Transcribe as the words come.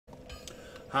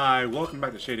Hi, welcome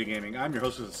back to Shady Gaming. I'm your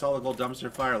host of the Solid Gold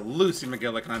Dumpster Fire, Lucy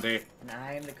McGillicuddy. And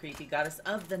I am the creepy goddess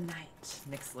of the night,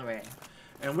 Nyx Lorraine.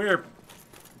 And we're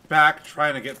back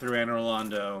trying to get through Anor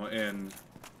Londo in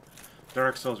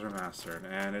Dark Souls Remastered,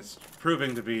 and it's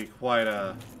proving to be quite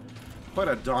a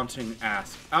daunting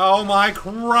ask. Oh my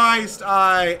Christ,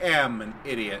 I am an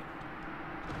idiot.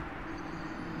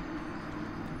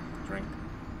 Drink.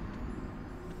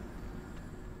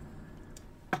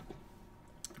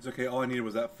 It's okay, all I needed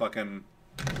was that fucking...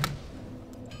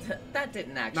 That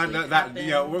didn't actually happen.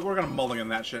 Yeah, we're gonna mulligan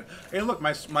that shit. Hey, look,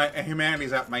 my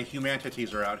humanities out. My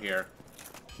humanities are out here.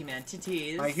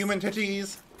 Humanities. My human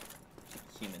titties.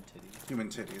 Human titties. Human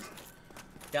titties.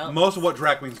 Don't. Most of what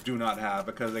drag queens do not have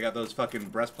because they got those fucking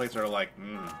breastplates that are like,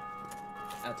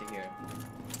 Out to here.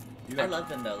 I love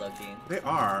them though, Loki. They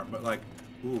are, but like,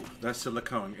 ooh, that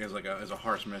silicone is like a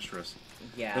harsh mistress.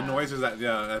 Yeah. The noises that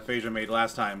that Phasia made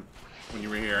last time when you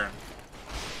were here.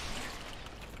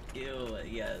 Ew,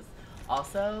 yes.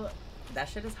 Also, that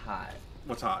shit is hot.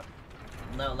 What's hot?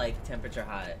 No, like temperature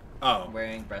hot. Oh.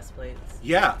 Wearing breastplates.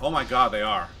 Yeah. Oh my God, they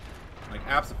are. Like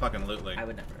abso-fucking-lutely. I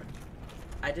would never.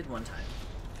 I did one time.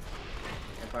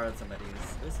 I borrowed somebody's.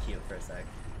 It was cute for a sec.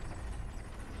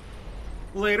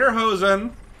 Later,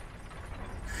 Hosen.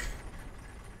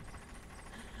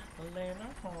 Later,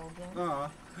 Hosen. Aw.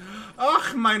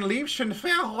 Ach, mein Liebchen,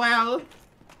 farewell.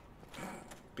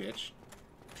 Bitch.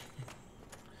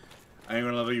 I ain't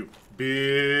gonna love you,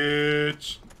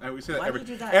 bitch. We say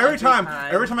that every time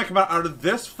I come out of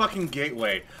this fucking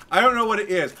gateway. I don't know what it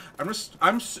is.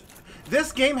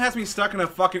 This game has me stuck in a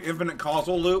fucking infinite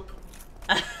causal loop,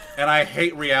 and I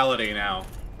hate reality now.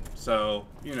 So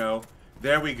you know,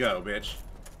 there we go, bitch.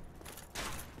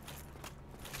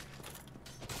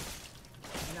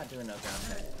 I'm not doing no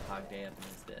Groundhog Day up in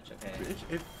this bitch, okay? Bitch,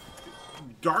 if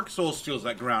Dark Souls feels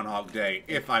like Groundhog Day,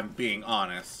 if I'm being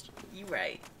honest. You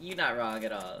right. You not wrong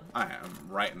at all. I am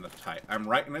right in the tight. I'm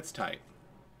right in its tight.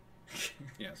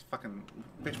 Yes, fucking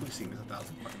bitch. We've seen this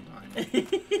 1,000 fucking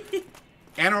times.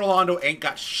 Anor Londo ain't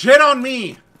got shit on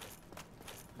me.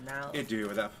 Now It do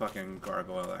with that fucking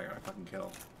gargoyle that I gotta fucking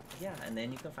kill. yeah, and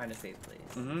then you can find a safe place.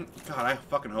 God, I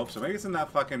fucking hope so. Maybe it's in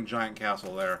that fucking giant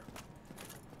castle there.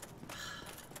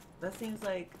 That seems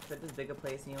like for this bigger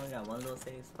place, you only got one little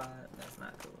safe spot. That's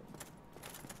not cool.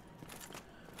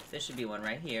 There should be one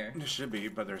right here. There should be,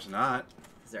 but there's not.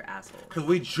 Because they're assholes. Cause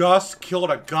we just killed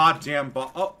a goddamn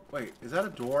boss. Oh wait, is that a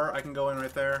door I can go in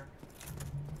right there?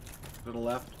 To the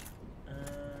left.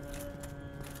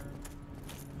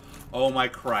 Oh my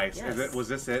Christ! Yes. Is it? Was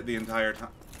this it the entire time?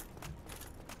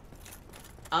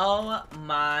 Oh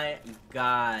my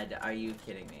God! Are you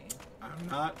kidding me? I'm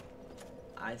not.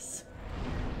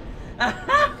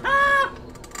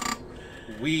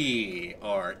 We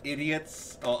are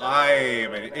idiots. Oh, I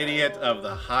am an idiot of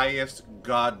the highest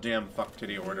goddamn fuck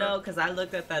titty order. No, because I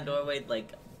looked at that doorway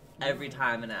like every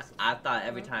time, and I thought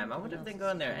every time I would have been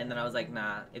going there, and then I was like,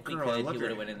 nah. If we could, he would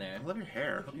have went in there. I love your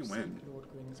hair. I hope you win.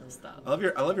 Stop. I love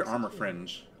your armor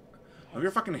fringe. I love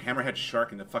your fucking hammerhead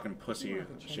shark and the fucking pussy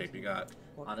shape you got.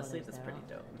 Honestly, that's pretty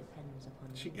dope.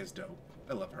 She is dope.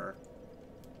 I love her.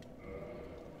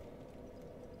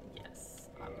 Yes,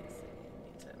 obviously,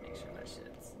 need to make sure that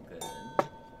shit's good.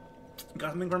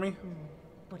 Got something for me?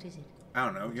 What is it? I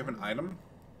don't know. You have an item?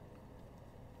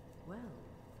 Well,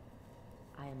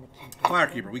 I am the keeper.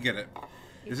 Firekeeper, we get it.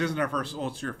 This isn't our first. Well,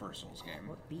 it's your first Souls game.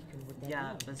 What beacon would there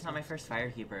Yeah, be? but it's not my first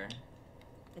firekeeper.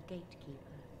 A gatekeeper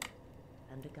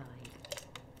and a guide.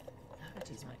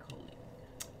 She's my colleague.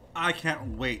 I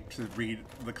can't wait to read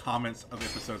the comments of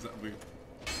episodes that we.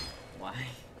 Why?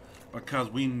 Because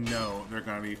we know they're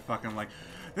gonna be fucking like,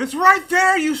 it's right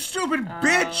there, you stupid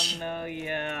bitch! Oh, no,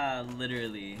 yeah,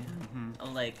 literally.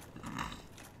 I'm like,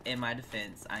 in my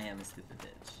defense, I am a stupid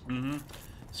bitch.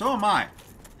 So am I.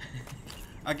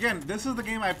 Again, this is the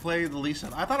game I play the least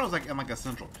of. I thought it was like in like a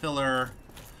central pillar,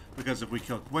 because if we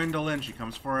kill Gwendolyn, she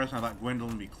comes for us. And I thought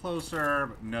Gwendolyn would be closer,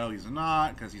 but no, he's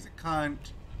not, because he's a cunt.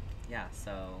 Yeah,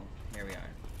 so here we are.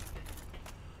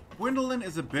 Gwendolyn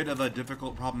is a bit of a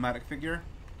difficult, problematic figure.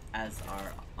 As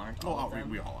aren't all of them?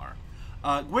 We all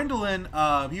are. Gwendolyn,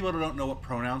 people don't know what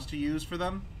pronouns to use for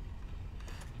them,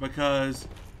 because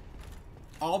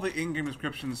all the in-game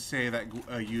descriptions say that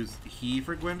use he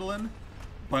for Gwendolyn,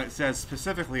 but it says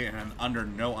specifically and under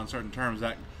no uncertain terms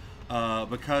that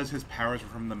because his powers were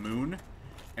from the moon,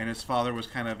 and his father was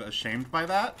kind of ashamed by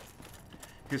that,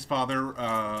 his father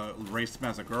raised him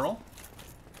as a girl.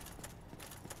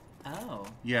 Oh.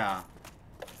 Yeah.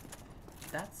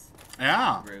 That's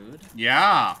Yeah. rude.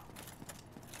 Yeah.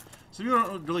 So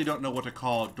you really don't know what to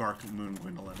call Dark Moon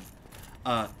Gwendolyn.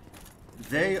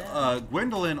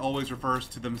 Gwendolyn always refers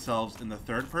to themselves in the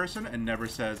third person and never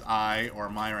says I or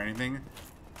my or anything.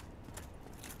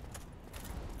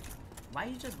 Why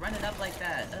you just run it up like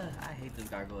that? Ugh, I hate this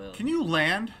gargoyle. Can you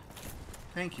land?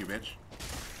 Thank you, bitch.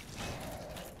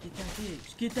 Get that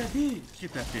bitch. Get that bitch.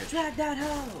 Get that bitch. Drag that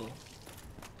hoe.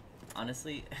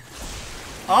 Honestly.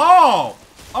 Oh!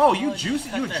 Oh, you Oh, juicy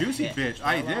bitch.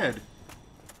 I did.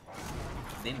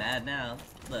 They mad now.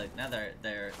 Look, now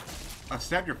they're. I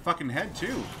stabbed your fucking head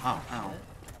too. Oh, ow.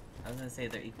 I was gonna say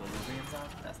their equilibrium's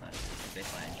off. That's not true. They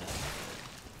find just.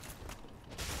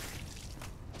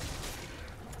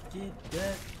 Get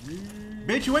that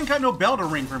Bitch, you ain't got no bell to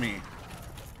ring for me.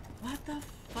 What the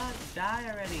fuck? Die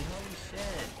already. Holy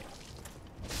shit.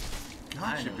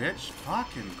 Gotcha, Finally. bitch.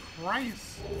 Fucking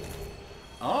Christ.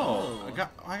 Oh,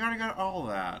 I already got all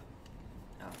that.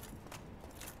 Oh.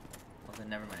 Well then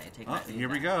never mind. I take Oh, that. here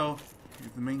we go.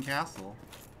 Here's the main castle.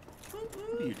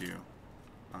 What do you do?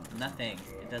 Oh, Nothing.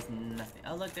 It does nothing.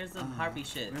 Oh look, there's some harpy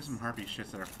shit. There's some harpy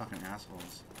shits that are fucking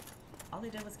assholes. All they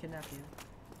did was kidnap you.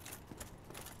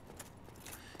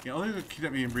 Yeah, all they did was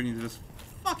kidnap me and bring me to this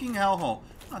fucking hellhole.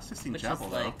 Oh, Sistine Which Chapel,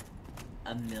 is though. like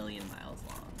 1,000,000 miles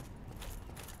long.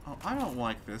 Oh, I don't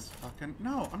like this fucking...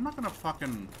 No, I'm not gonna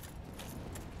fucking...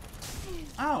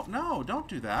 Ow, no, don't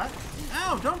do that.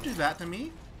 Ow, don't do that to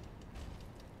me.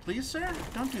 Please, sir,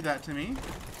 don't do that to me.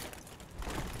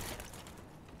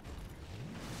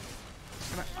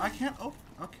 I can't... Oh,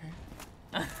 okay.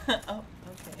 Oh,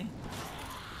 okay.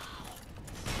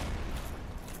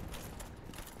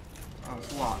 Oh,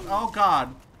 it's locked. Oh,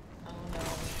 God. Oh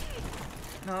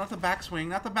no. No, not the backswing.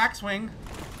 Not the backswing.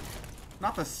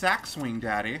 Not the sack swing,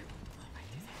 Daddy.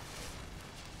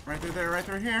 Right through there, right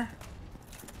through here.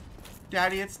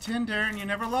 Daddy, it's Tinder, and you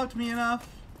never loved me enough.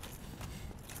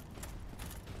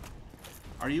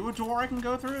 Are you a door I can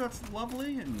go through? That's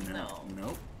lovely. No.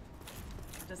 Nope.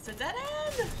 Just a dead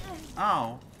end.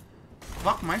 Oh.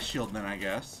 Fuck my shield then, I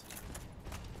guess.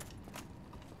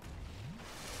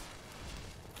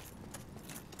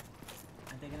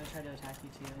 Are they gonna try to attack you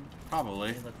too?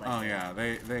 Probably. They look like Oh it. yeah,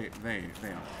 they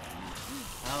are.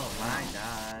 Oh my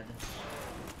god.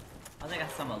 Oh, they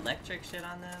got some electric shit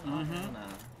on them? Oh, hell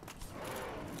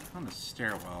no. On the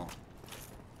stairwell.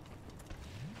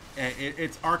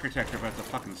 It's architecture, but it's a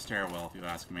fucking stairwell, if you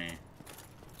ask me.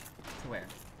 To where?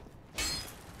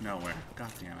 Nowhere.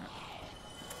 God damn it.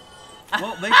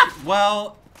 Well,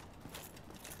 well...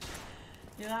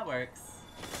 Yeah, that works.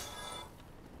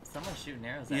 Someone's shooting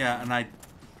arrows at Yeah, me. and I'm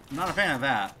not a fan of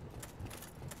that.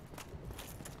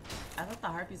 I thought the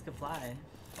harpies could fly.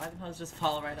 Why didn't those just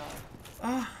fall right off?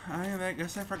 I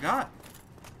guess I forgot.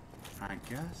 I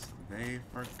guess they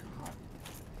forgot.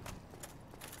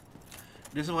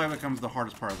 This is why it becomes the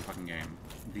hardest part of the fucking game.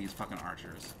 These fucking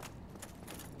archers.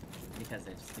 Because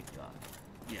they just kick you off.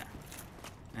 Yeah.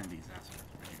 And these assholes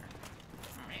right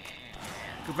here.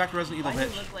 Go back to Resident Evil, Why do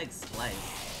bitch. you look like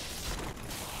Slice?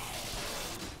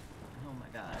 Oh my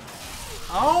god.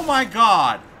 Oh my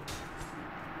god!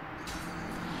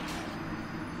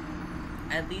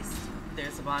 At least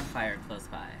there's a bonfire close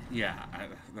by. Yeah,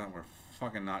 that we're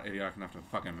fucking not idiotic enough to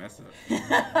fucking miss it. It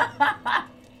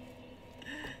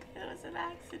was an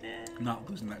accident. Not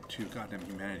losing that to goddamn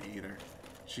humanity either.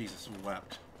 Jesus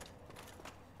wept.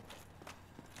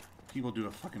 People do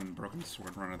a fucking broken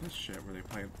sword run of this shit where they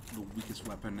play the weakest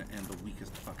weapon and the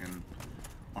weakest fucking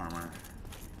armor.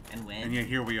 And win. And yet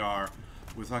here we are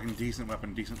with fucking decent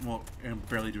weapon, well, and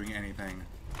barely doing anything.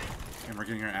 And we're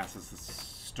getting our asses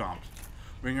stomped.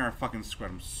 We're getting our fucking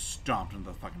scrotum stomped into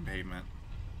the fucking pavement.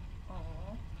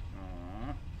 Aww.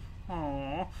 Aww.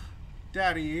 Aww.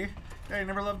 Daddy. Daddy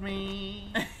never loved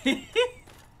me. Same.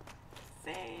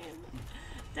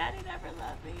 Daddy never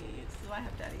loved me. This is why I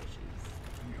have daddy issues.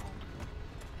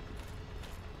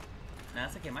 No,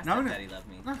 it's okay. My stepdaddy loved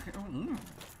me.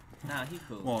 Nah, he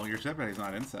cool. Well, your stepdaddy's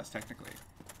not incest, technically.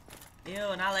 Ew,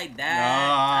 not like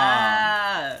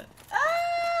that.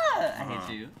 I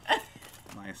hate you.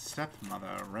 My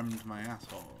stepmother rimmed my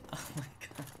asshole. Oh my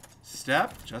god.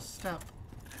 Step? Just step.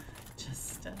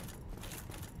 Just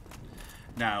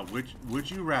Now, would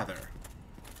you rather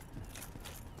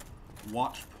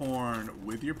watch porn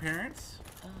with your parents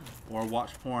or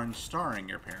watch porn starring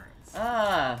your parents?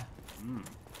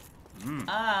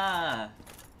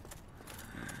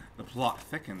 The plot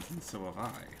thickens, and so have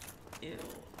I. Ew.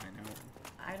 I know.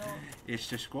 I don't. It's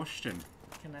disgusting.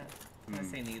 Can I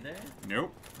say neither?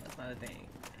 Nope. That's not a thing.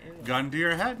 Ew. Gun to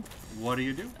your head. What do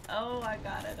you do? Oh my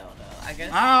god, I don't know. I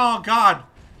guess. Oh god!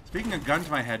 Speaking of gun to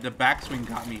my head, the backswing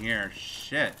got me here.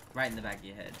 Shit. Right in the back of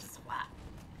your head. Just whap.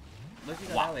 Look, you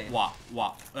go Wop, that way. wop,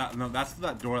 wop. No, that's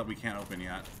that door that we can't open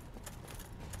yet.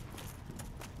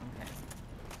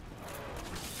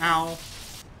 Ow.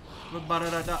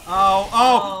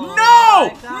 Oh,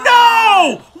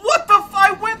 no! What the f-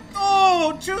 I went,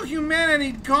 oh, to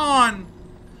humanity gone.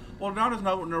 Well, now there's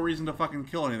no reason to fucking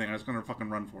kill anything. I'm just gonna fucking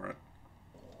run for it.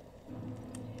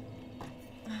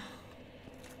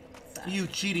 You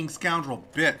cheating scoundrel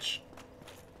bitch.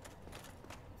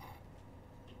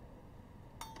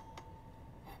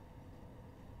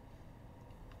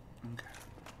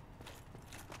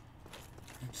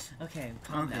 Okay,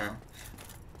 calm now.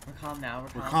 We're calm now.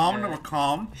 We're calm. We're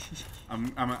calm.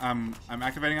 I'm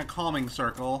activating a calming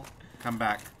circle. Come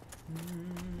back.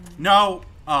 No.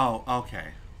 Oh, okay.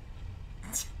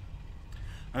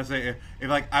 I say if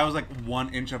like I was like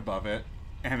 1 inch above it,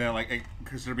 and then like it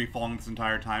considered me falling this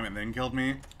entire time, and then killed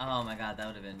me. Oh my god, that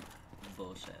would have been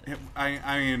bullshit.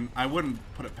 I mean, I wouldn't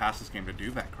put it past this game to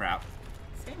do that crap.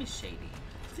 This game is shady.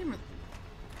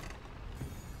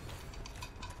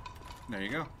 There you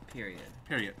go. Period.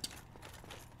 Period.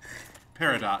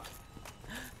 Peridot.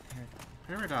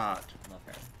 Peridot. Love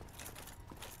her.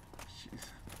 Jeez.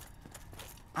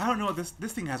 I don't know what this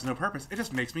thing has no purpose. It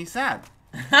just makes me sad.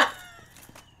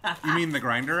 You mean the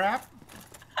grinder app?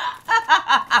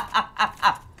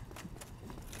 I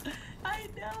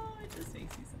know, it just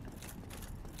makes you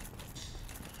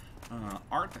sad.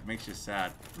 Art that makes you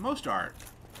sad. Most art.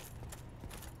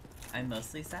 I'm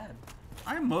mostly sad.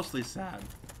 I'm mostly sad.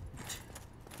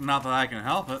 Not that I can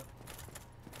help it.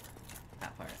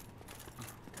 That part. Oh,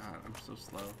 God, I'm so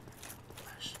slow.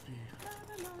 I should be.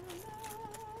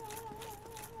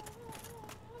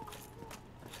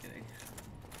 Just kidding.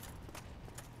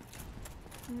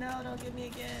 No, don't get me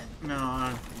again. No,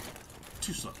 I'm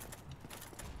too slow.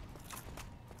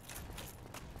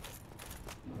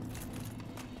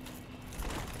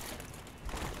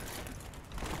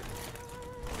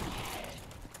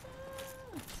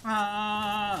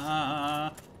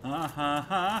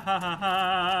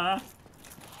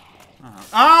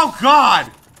 Oh, God!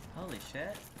 Holy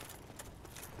shit.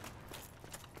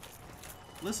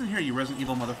 Listen here, you Resident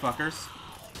Evil motherfuckers.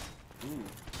 Ooh.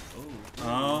 Ooh.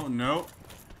 Oh, no.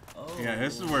 Oh. Yeah,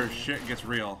 this is where shit gets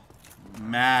real.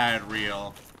 Mad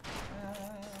real. Oh,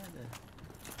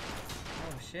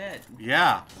 shit.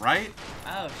 Yeah, right?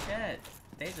 Oh, shit.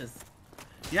 They just...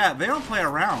 Yeah, they don't play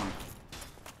around.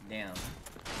 Damn.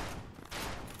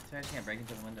 Sorry, I can't break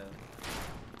into the window.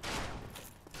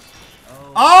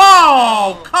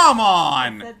 Oh, come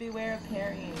on! It said beware of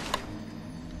parrying.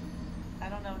 I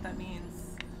don't know what that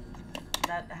means.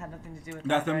 That had nothing to do with that,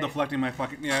 That's them right? deflecting my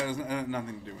fucking... Yeah, it has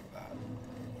nothing to do with that.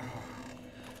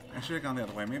 I should have gone the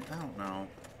other way. Maybe... I don't know.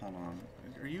 Hold on.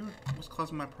 Are you... What's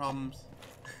causing my problems?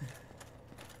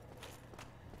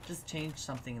 Just change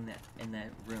something in that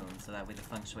room so that way the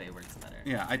feng shui works better.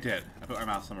 Yeah, I did. I put my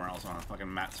mouse somewhere else on a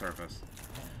fucking matte surface.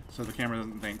 So the camera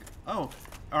doesn't think, oh,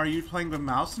 are you playing with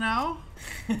mouse now?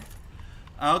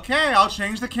 Okay, I'll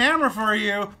change the camera for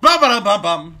you.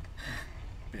 Bum-ba-da-bum-bum.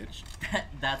 Bitch.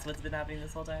 That's what's been happening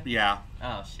this whole time? Yeah.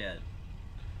 Oh, shit.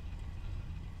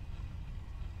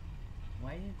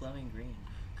 Why are you glowing green?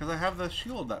 Because I have the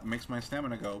shield that makes my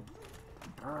stamina go.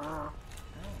 Oh.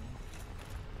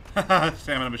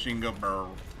 Stamina machine go brr.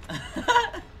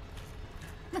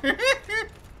 Words.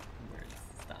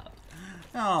 Stop.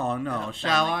 Oh no, Don't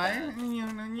shall sound I? like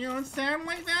that. You don't sound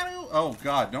like that? Oh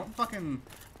god, don't fucking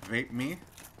vape me.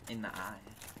 In the eye.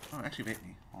 Oh, actually vape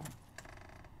me. Hold on.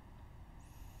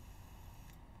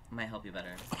 Might help you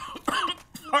better.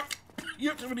 Fuck! You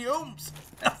have too many ohms!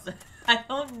 I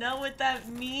don't know what that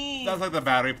means. That's like the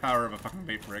battery power of a fucking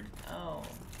vape rig. Oh.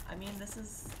 I mean, this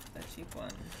is a cheap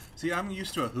one. See, I'm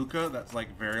used to a hookah that's like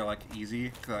very like easy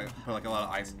because I put like a lot of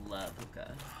ice. I love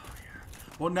hookah. Oh yeah.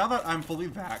 Well, now that I'm fully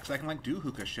vaxxed, I can like do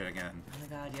hookah shit again. Oh my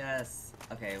god, yes.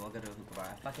 Okay, we'll go to a hookah bar.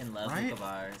 I fucking love Right? hookah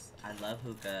bars. I love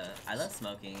hookah. I love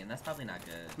smoking, and that's probably not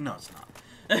good. No, it's not.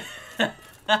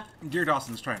 Dear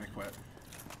Dawson's trying to quit.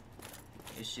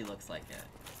 She looks like it.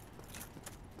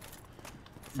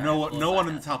 Sorry, No full one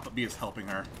in the sarcasm. top B is helping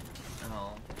her.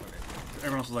 Oh.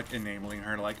 Everyone else is like enabling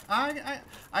her, like I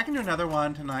can do another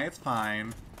one tonight. It's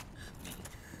fine.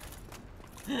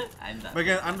 I'm not. But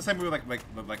again, I'm the same way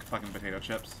with like fucking potato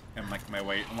chips and like my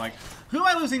weight. I'm like, who am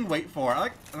I losing weight for? I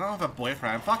don't have a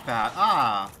boyfriend. Fuck that.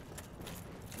 Ah.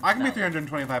 I can be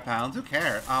 325 pounds. Who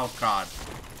cares? Oh god.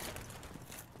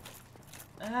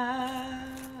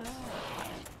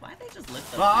 Why'd they just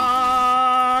lift those?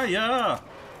 Fire!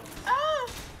 Ah!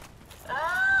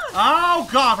 Ah! Oh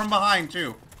god, from behind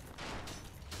too.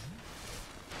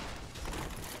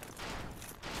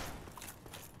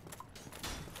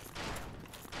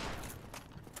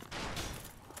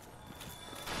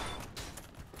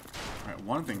 Alright,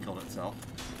 one thing killed itself.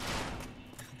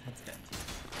 That's good.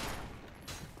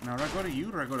 Now, do I go to you,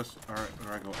 or do I go to... Or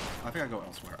I go... I think I go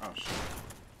elsewhere. Oh, shit.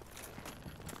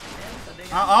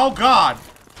 Oh, God!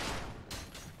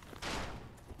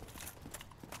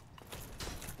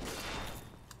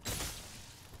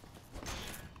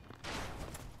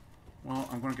 Well,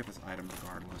 I'm going to get this item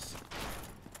regardless.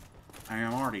 I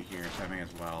am already here, so I may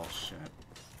as well. Shit.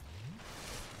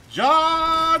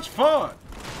 Judge Foot!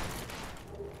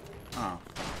 Oh,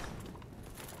 fuck.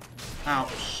 Ow,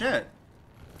 shit.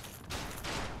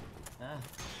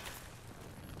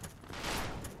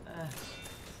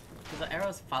 Do the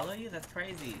arrows follow you? That's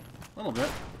crazy. A little bit.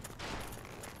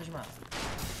 Push them out.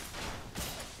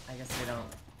 I guess they don't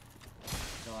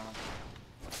go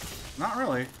off. Not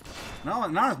really. No,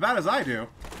 not as bad as I do.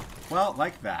 Well,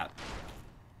 like that.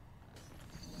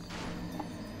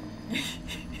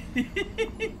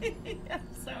 I'm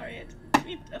sorry, I didn't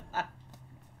mean to laugh.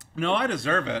 No, I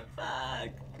deserve it. Fuck.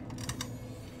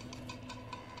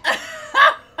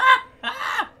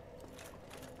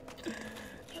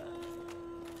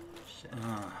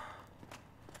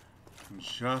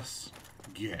 Just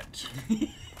get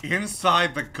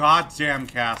inside the goddamn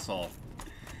castle.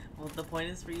 Well, the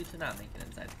point is for you to not make it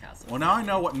inside the castle. Well, now I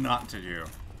know what not to do.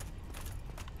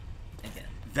 Again.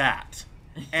 That.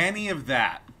 Any of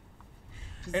that.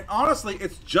 And honestly,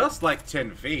 it's just like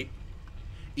 10 feet.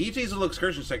 Each of these little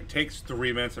excursion takes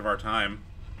 3 minutes of our time.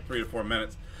 3 to 4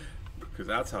 minutes. Because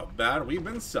that's how bad we've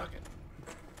been sucking.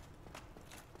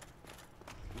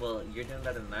 Well, you're doing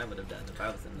better than I would have done if I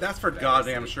was in this. That's for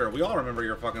goddamn sure. We all remember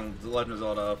your fucking Legend of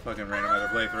Zelda fucking randomizer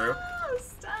playthrough. Oh,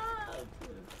 stop!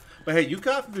 But hey, you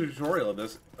got through the tutorial of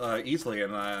this easily,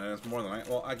 and it's more than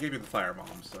well, I gave you the fire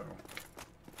bomb, so.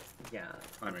 Yeah.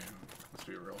 I mean, let's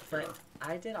be real. But fair.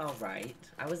 I did all right.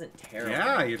 I wasn't terrible.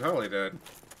 Yeah, you totally did.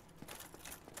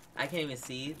 I can't even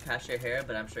see past your hair,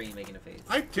 but I'm sure you're making a face.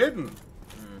 I didn't.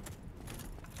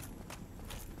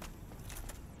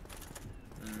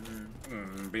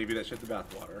 Baby that shit the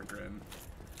bathwater, grin.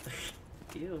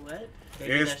 Ew, what?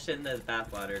 Baby that shit in the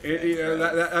bathwater.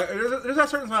 There's that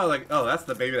certain smile like, oh, that's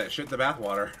the baby that shit the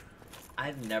bathwater.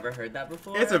 I've never heard that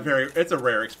before. It's a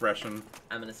rare expression.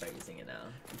 I'm gonna start using it now.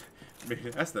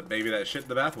 That's the baby that shit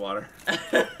the bathwater.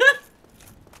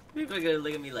 People are gonna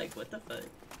look at me like, what the fuck?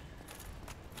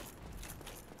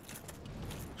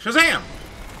 Shazam!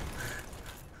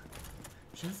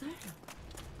 Shazam!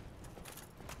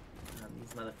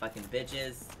 These motherfucking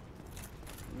bitches.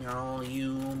 No,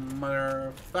 you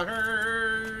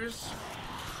motherfuckers!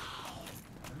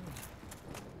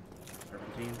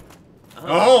 Serpentine.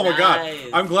 Oh my god!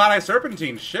 I'm glad I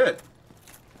serpentine. Shit.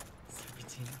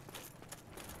 Serpentine.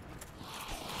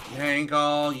 Yank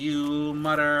all you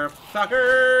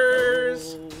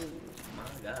motherfuckers! Oh my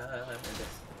god.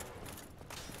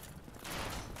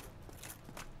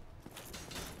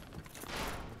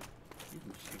 You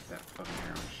can take that fucking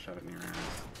arrow and shove it in your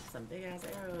ass. Some big ass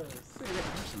arrows.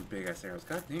 There's some big ass arrows.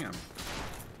 God damn.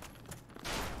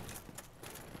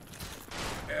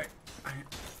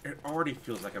 It already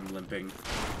feels like I'm limping.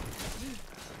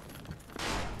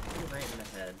 You're right in the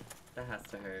head. That has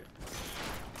to hurt.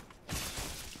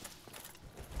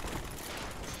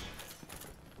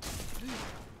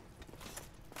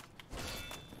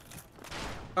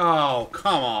 Oh,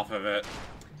 come off of it.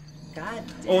 God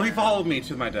damn. Oh, he followed me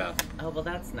to my death. Oh, well,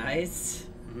 that's nice.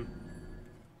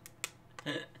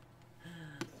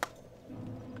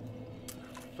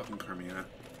 Fucking Carmina.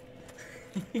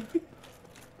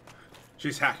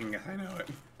 She's hacking it, I know it.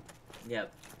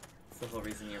 Yep. That's the whole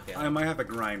reason you're failing. I might have to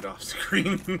grind off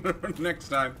screen next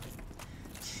time.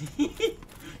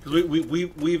 Because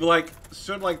we've like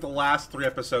stood like the last 3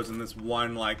 episodes in this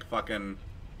one like fucking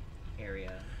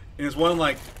area. In this one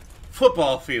like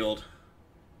football field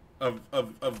of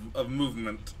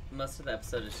movement. Most of the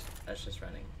episode is us just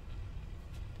running.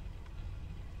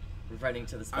 Running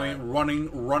to the spot. I mean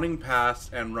running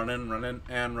past and running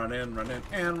and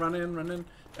running.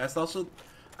 That's also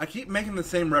I keep making the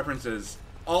same references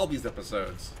all these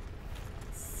episodes.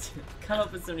 Come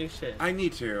up with some new shit. I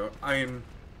need to. I'm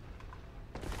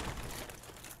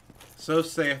so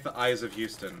saith the eyes of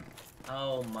Houston.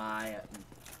 Oh my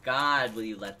god, will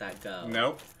you let that go?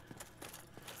 Nope.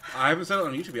 I haven't said it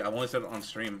on YouTube yet. I've only said it on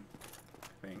stream, I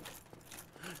think.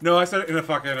 No, I said it in a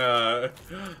fucking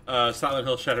Silent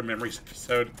Hill Shattered Memories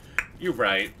episode. You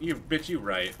right. You bitch, you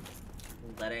right.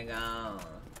 Let it go.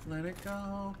 Let it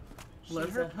go. Let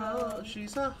She's her a hoe.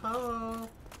 She's a hoe.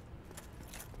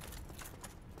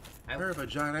 Her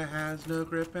vagina has no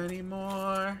grip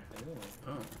anymore. Ooh.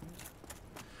 Oh.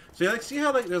 So you like see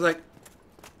how like there's like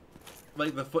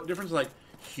the foot difference, like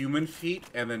human feet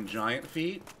and then giant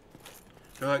feet.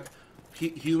 They're like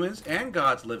humans and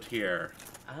gods lived here.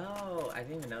 Oh, I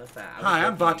didn't even notice that. Hi,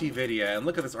 I'm Vati Vidya, and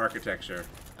look at this architecture.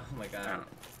 Oh my god.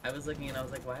 I was looking and I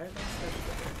was like, why are they so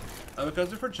big? Because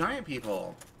they're for giant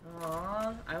people.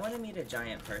 Aww, I want to meet a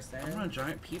giant person. I want a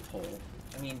giant peephole.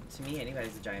 I mean, to me,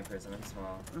 anybody's a giant person. I'm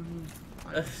small.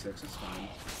 5 6 is fine.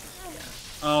 Yeah.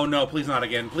 Oh no, please not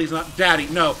again. Please not. Daddy,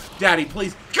 no. Daddy,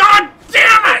 please. God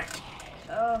damn it!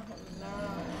 Oh no.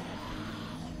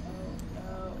 Oh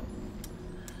no.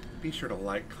 Be sure to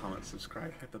like, comment,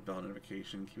 subscribe, hit the bell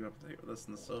notification, keep up to date with us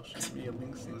in the social media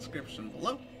links in the description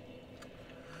below.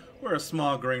 We're a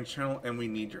small growing channel and we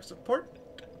need your support.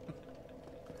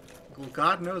 Well,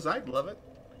 God knows I'd love it.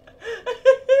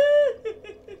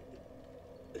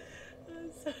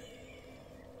 I'm sorry.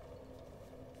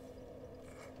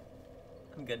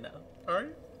 I'm good now. Are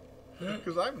you?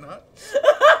 Because I'm not.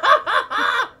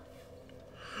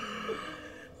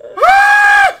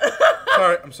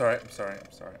 Sorry, I'm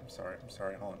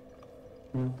sorry. Hold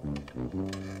on.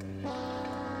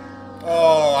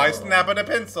 Oh, I snap at a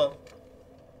pencil.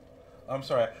 I'm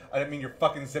sorry. I didn't mean your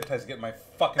fucking zip ties get my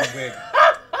fucking wig.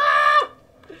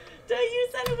 You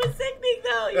said it was sickening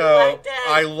though. You No, liked it.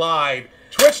 I lied.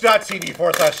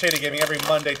 Twitch.tv/Shady Gaming every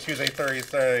Monday, Tuesday,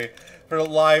 Thursday for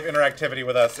live interactivity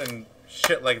with us and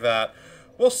shit like that.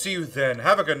 We'll see you then.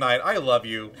 Have a good night. I love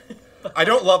you. I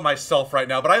don't love myself right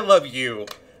now, but I love you.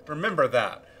 Remember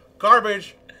that.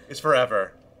 Garbage is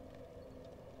forever.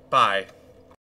 Bye.